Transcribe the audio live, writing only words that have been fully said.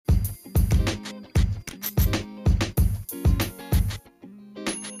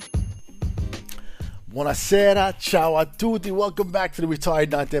Buonasera, ciao a tutti. Welcome back to the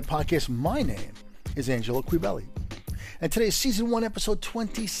Retired Not Dead podcast. My name is Angelo Quibelli. And today is season 1, episode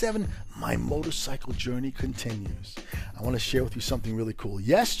 27. My motorcycle journey continues. I want to share with you something really cool.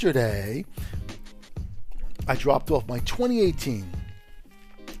 Yesterday, I dropped off my 2018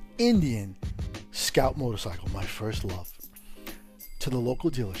 Indian Scout motorcycle, my first love, to the local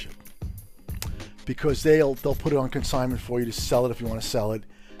dealership. Because they'll put it on consignment for you to sell it if you want to sell it.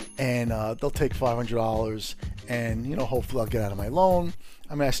 And they'll take $500 and, hopefully I'll get out of my loan.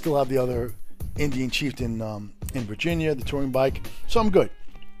 I mean, I still have the other Indian Chieftain in Virginia, the touring bike, so I'm good.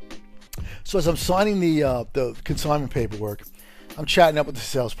 So as I'm signing the consignment paperwork, I'm chatting up with the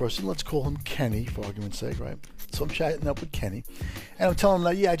salesperson. Let's call him Kenny, for argument's sake, right? So I'm chatting up with Kenny, and I'm telling him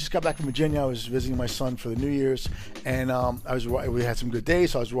that, I just got back from Virginia. I was visiting my son for the New Year's, and we had some good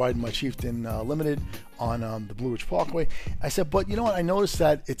days, so I was riding my Chieftain Limited on the Blue Ridge Parkway. I said, but you know what? I noticed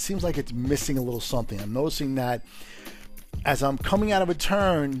that it seems like it's missing a little something. I'm noticing that as I'm coming out of a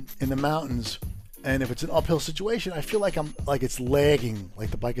turn in the mountains, and if it's an uphill situation, I feel like it's lagging, like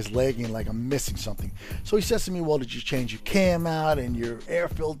the bike is lagging, like I'm missing something. So he says to me, well, did you change your cam out and your air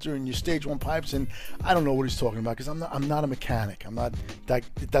filter and your stage 1 pipes? And I don't know what he's talking about because I'm not a mechanic.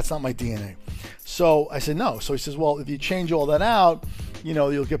 That's not my DNA. So I said no. So he says, well, if you change all that out,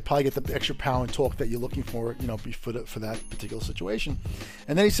 you'll probably get the extra power and torque that you're looking for, for that particular situation.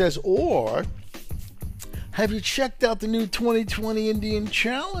 And then he says, or have you checked out the new 2020 Indian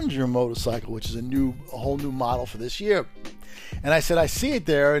Challenger motorcycle, which is a whole new model for this year? And I said, I see it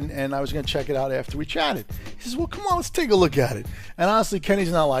there, and I was going to check it out after we chatted. He says, well, come on, let's take a look at it. And honestly,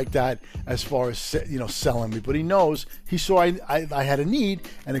 Kenny's not like that as far as, selling me, but he knows, he saw I had a need,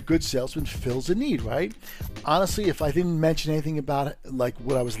 and a good salesman fills a need, right? Honestly, if I didn't mention anything about it, like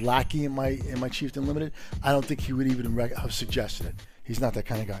what I was lacking in my Chieftain Limited, I don't think he would even have suggested it. He's not that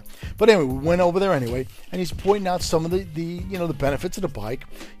kind of guy. But anyway, we went over there anyway, and he's pointing out some of the benefits of the bike.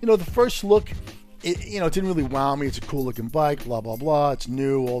 The first look, it didn't really wow me. It's a cool looking bike, blah blah blah. It's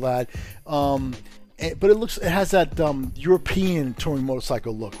new, all that. But it has that European touring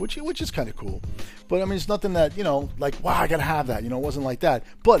motorcycle look, which is kind of cool. But I mean, it's nothing that like, wow, I gotta have that. It wasn't like that.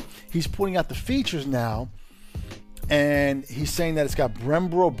 But he's pointing out the features now. And he's saying that it's got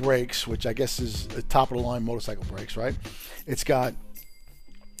Brembo brakes, which I guess is the top of the line motorcycle brakes, right?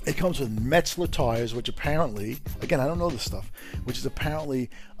 It comes with Metzler tires, which apparently, again, I don't know this stuff, which is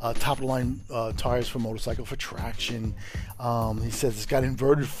apparently top of the line tires for motorcycle for traction. He says it's got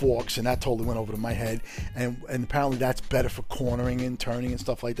inverted forks, and that totally went over to my head. And apparently that's better for cornering and turning and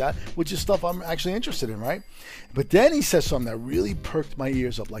stuff like that, which is stuff I'm actually interested in, right? But then he says something that really perked my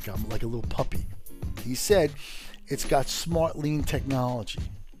ears up like I'm like a little puppy. He said it's got smart lean technology.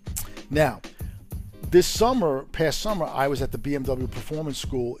 Now, past summer, I was at the BMW Performance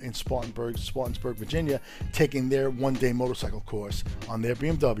School in Spartanburg, Virginia, taking their one-day motorcycle course on their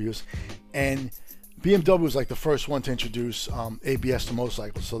BMWs. And BMW was like the first one to introduce ABS to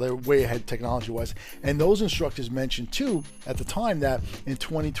motorcycles, so they're way ahead technology-wise. And those instructors mentioned, too, at the time that in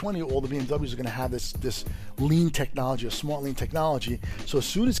 2020, all the BMWs are going to have this lean technology, a smart lean technology. So as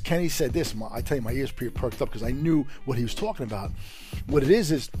soon as Kenny said this, I tell you, my ears perked up because I knew what he was talking about. What it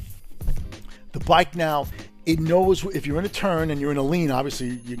is the bike now, it knows if you're in a turn and you're in a lean,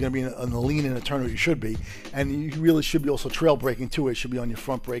 obviously you're going to be in a lean in a turn, or you should be. And you really should be also trail braking too. It should be on your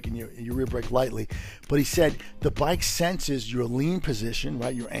front brake and your rear brake lightly. But he said the bike senses your lean position,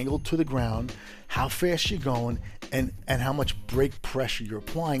 right? You're angled to the ground, how fast you're going, and how much brake pressure you're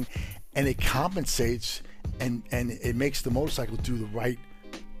applying. And it compensates and it makes the motorcycle do the right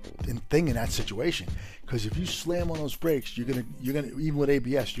thing in that situation. Because if you slam on those brakes, you're gonna even with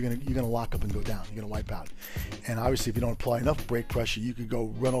ABS, you're gonna lock up and go down. You're gonna wipe out. And obviously, if you don't apply enough brake pressure, you could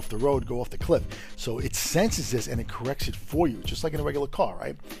go run off the road, go off the cliff. So it senses this and it corrects it for you, just like in a regular car,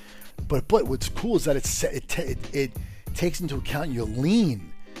 right? But what's cool is that it takes into account your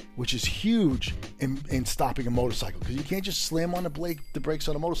lean, which is huge in stopping a motorcycle, because you can't just slam on the brakes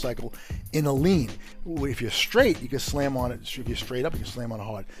on a motorcycle in a lean. If you're straight, you can slam on it. If you're straight up, you can slam on it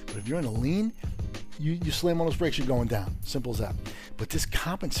hard. But if you're in a lean, you slam on those brakes, you're going down. Simple as that. But this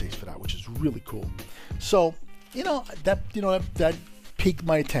compensates for that, which is really cool. So that piqued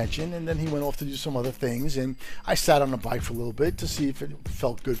my attention, and then he went off to do some other things, and I sat on the bike for a little bit to see if it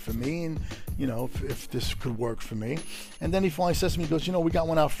felt good for me, and if this could work for me. And then he finally says to me, he goes, we got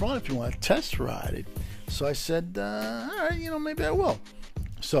one out front if you want to test ride it. So I said, all right, maybe I will.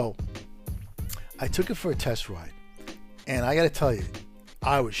 So I took it for a test ride, and I got to tell you,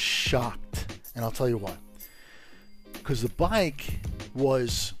 I was shocked, and I'll tell you why. Because the bike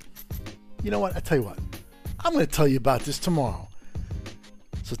was, I tell you what, I'm going to tell you about this tomorrow.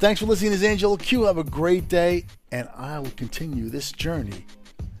 So thanks for listening to this Angelo Q. Have a great day, and I will continue this journey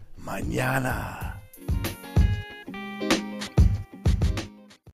mañana.